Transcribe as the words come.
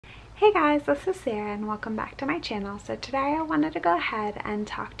Hey guys, this is Sarah and welcome back to my channel. So today I wanted to go ahead and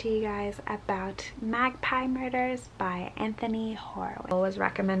talk to you guys about Magpie Murders by Anthony Horowitz. It was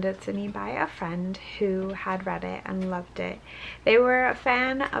recommended to me by a friend who had read it and loved it. They were a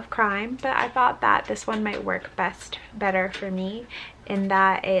fan of crime, but I thought that this one might work better for me in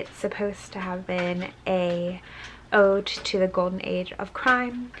that it's supposed to have been a ode to the golden age of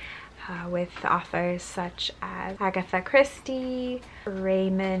crime. With authors such as Agatha Christie,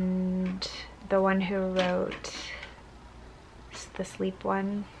 Raymond, the one who wrote The Sleep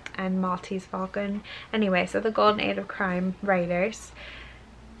One, and Maltese Falcon. Anyway, so the golden age of crime writers.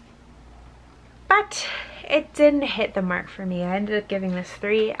 But it didn't hit the mark for me. I ended up giving this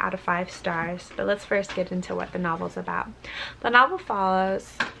 3 out of 5 stars. But let's first get into what the novel's about. The novel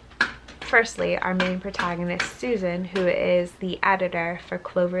follows, firstly, our main protagonist, Susan, who is the editor for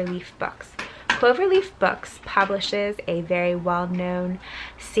Cloverleaf Books. Cloverleaf Books publishes a very well-known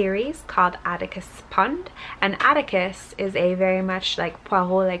series called Atticus Pond, and Atticus is a very much like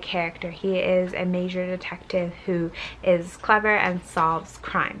Poirot-like character. He is a major detective who is clever and solves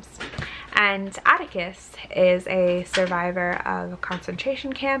crimes. And Atticus is a survivor of a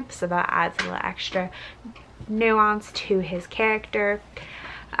concentration camp, so that adds a little extra nuance to his character.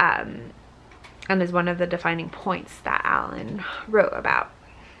 And is one of the defining points that Alan wrote about.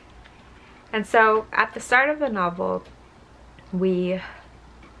 And so at the start of the novel, we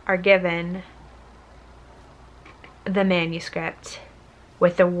are given the manuscript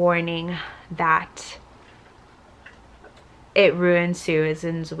with the warning that it ruined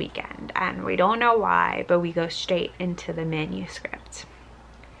Susan's weekend. And we don't know why, but we go straight into the manuscript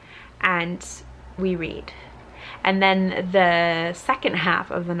and we read. And then the second half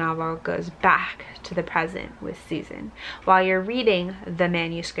of the novel goes back to the present with Susan. While you're reading the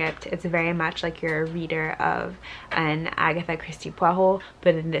manuscript, it's very much like you're a reader of an Agatha Christie Poirot,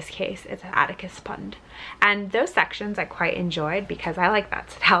 but in this case, it's Atticus Pond. And those sections I quite enjoyed because I like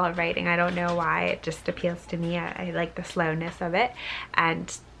that style of writing. I don't know why, it just appeals to me. I like the slowness of it,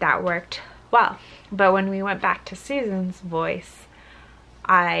 and that worked well. But when we went back to Susan's voice,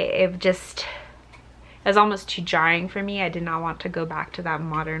 it was almost too jarring for me. I did not want to go back to that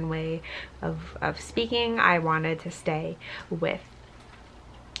modern way of speaking. I wanted to stay with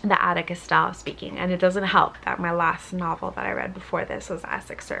the Atticus style of speaking. And it doesn't help that my last novel that I read before this was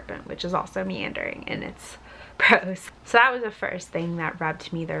Essex Serpent, which is also meandering in its prose. So that was the first thing that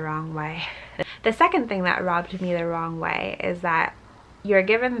rubbed me the wrong way. The second thing that rubbed me the wrong way is that you're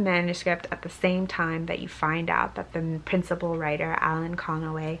given the manuscript at the same time that you find out that the principal writer, Alan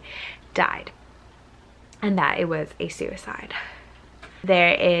Conaway, died, and that it was a suicide.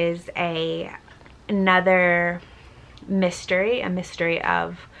 There is another mystery, a mystery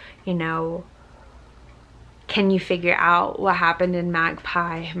of, you know, can you figure out what happened in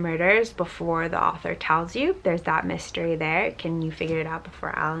Magpie Murders before the author tells you? There's that mystery there. Can you figure it out before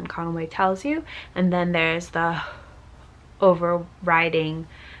Alan Conaway tells you? And then there's the overriding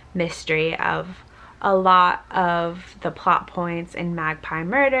mystery of a lot of the plot points in Magpie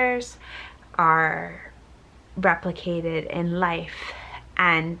Murders are replicated in life,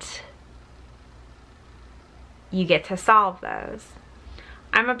 and you get to solve those.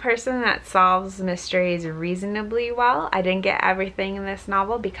 I'm a person that solves mysteries reasonably well. I didn't get everything in this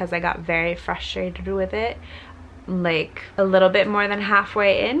novel because I got very frustrated with it like a little bit more than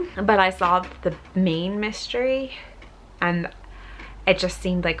halfway in, but I solved the main mystery and it just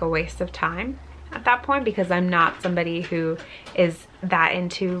seemed like a waste of time at that point because I'm not somebody who is that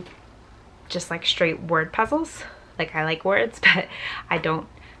into just like straight word puzzles. Like, I like words, but I don't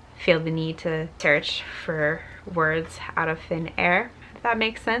feel the need to search for words out of thin air, if that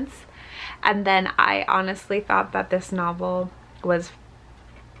makes sense. And then I honestly thought that this novel was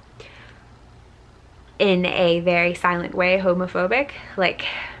in a very silent way homophobic. Like,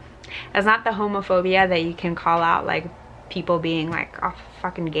 it's not the homophobia that you can call out like people being like, oh,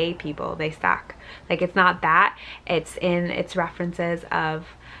 fucking gay people, they suck. Like, it's not that. It's in its references of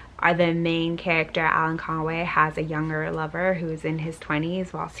the main character, Alan Conaway, has a younger lover who's in his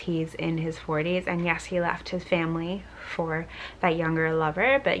 20s whilst he's in his 40s. And yes, he left his family for that younger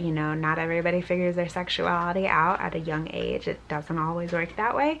lover, but you know, not everybody figures their sexuality out at a young age. It doesn't always work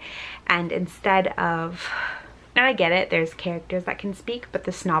that way. And instead of, and I get it, there's characters that can speak, but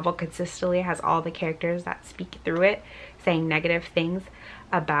this novel consistently has all the characters that speak through it saying negative things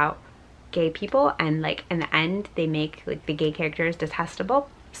about gay people, and like in the end they make like the gay characters detestable.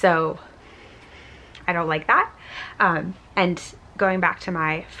 So I don't like that. And going back to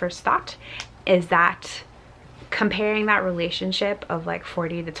my first thought is that comparing that relationship of like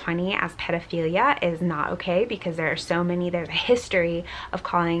 40 to 20 as pedophilia is not okay, because there's a history of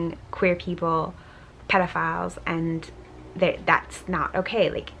calling queer people pedophiles, and that's not okay.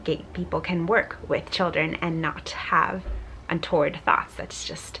 Like, gay people can work with children and not have untoward thoughts.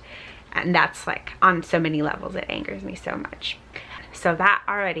 And that's like on so many levels, it angers me so much. So that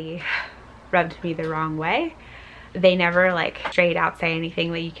already rubbed me the wrong way. They never like straight out say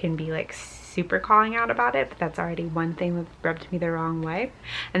anything that you can be like super calling out about it, but that's already one thing that rubbed me the wrong way.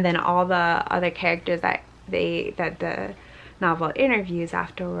 And then all the other characters that the novel interviews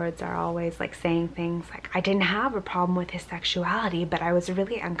afterwards are always like saying things like, I didn't have a problem with his sexuality, but I was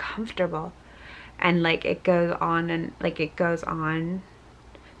really uncomfortable. And like it goes on and like it goes on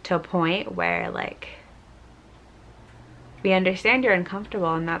to a point where like, we understand you're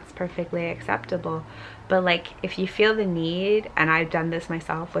uncomfortable and that's perfectly acceptable, but like if you feel the need, and I've done this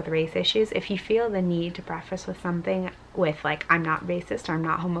myself with race issues, if you feel the need to preface with something with like, I'm not racist or I'm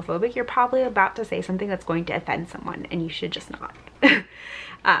not homophobic, you're probably about to say something that's going to offend someone, and you should just not.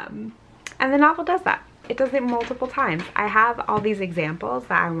 And the novel does that. It does it multiple times. I have all these examples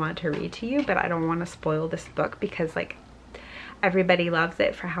that I want to read to you, but I don't want to spoil this book because like everybody loves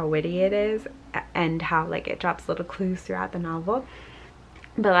it for how witty it is and how like it drops little clues throughout the novel.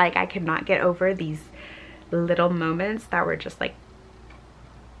 But like I could not get over these little moments that were just like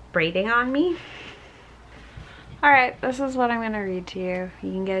grating on me. Alright, this is what I'm going to read to you.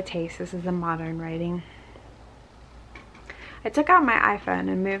 You can get a taste. This is the modern writing. I took out my iPhone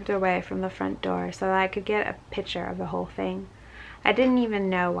and moved away from the front door so that I could get a picture of the whole thing. I didn't even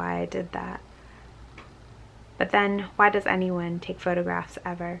know why I did that. But then, why does anyone take photographs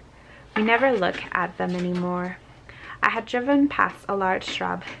ever? We never look at them anymore. I had driven past a large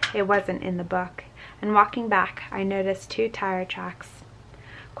shrub. It wasn't in the book. And walking back, I noticed 2 tire tracks.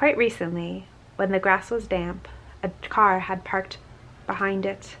 Quite recently, when the grass was damp, a car had parked behind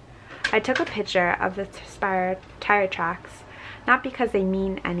it. I took a picture of the tire tracks, not because they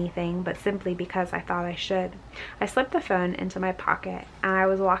mean anything, but simply because I thought I should. I slipped the phone into my pocket, and I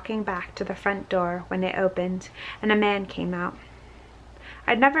was walking back to the front door when it opened, and a man came out.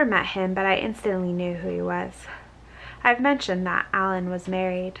 I'd never met him, but I instantly knew who he was. I've mentioned that Alan was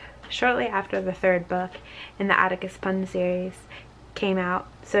married. Shortly after the 3rd book in the Atticus Pun series came out,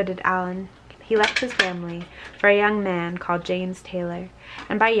 so did Alan. He left his family for a young man called James Taylor,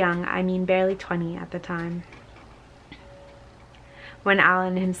 and by young I mean barely 20 at the time, when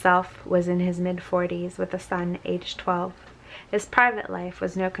Alan himself was in his mid-40s with a son aged 12. His private life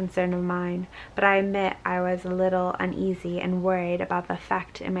was no concern of mine, but I admit I was a little uneasy and worried about the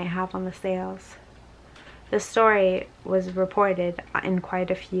effect it may have on the sales. The story was reported in quite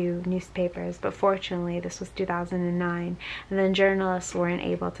a few newspapers, but fortunately this was 2009, and the journalists weren't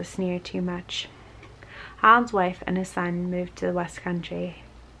able to sneer too much. Alan's wife and his son moved to the West Country.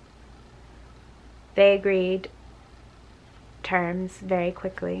 They agreed terms very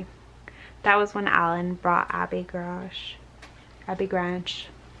quickly. That was when Alan brought Abby Granch.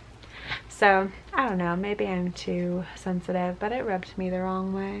 So, I don't know, maybe I'm too sensitive, but it rubbed me the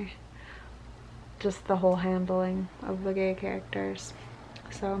wrong way. Just the whole handling of the gay characters.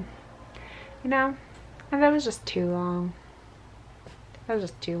 So, you know, and that was just too long. That was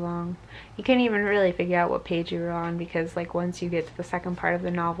just too long. You couldn't even really figure out what page you were on, because like once you get to the second part of the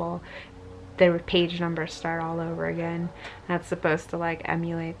novel, the page numbers start all over again. That's supposed to like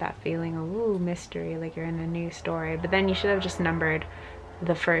emulate that feeling of ooh, mystery, like you're in a new story. But then you should have just numbered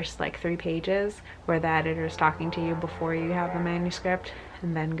the first like 3 pages where the editor is talking to you before you have the manuscript,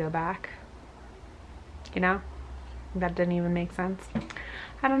 and then go back. You know? That didn't even make sense.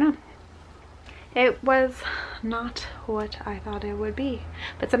 I don't know. It was not what I thought it would be.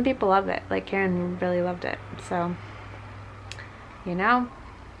 But some people love it. Like Karen really loved it. So, you know,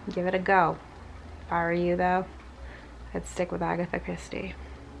 give it a go. If I were you though, I'd stick with Agatha Christie.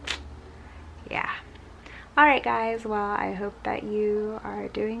 Yeah. Alright guys, well I hope that you are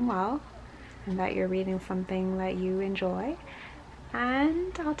doing well and that you're reading something that you enjoy.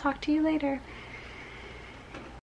 And I'll talk to you later.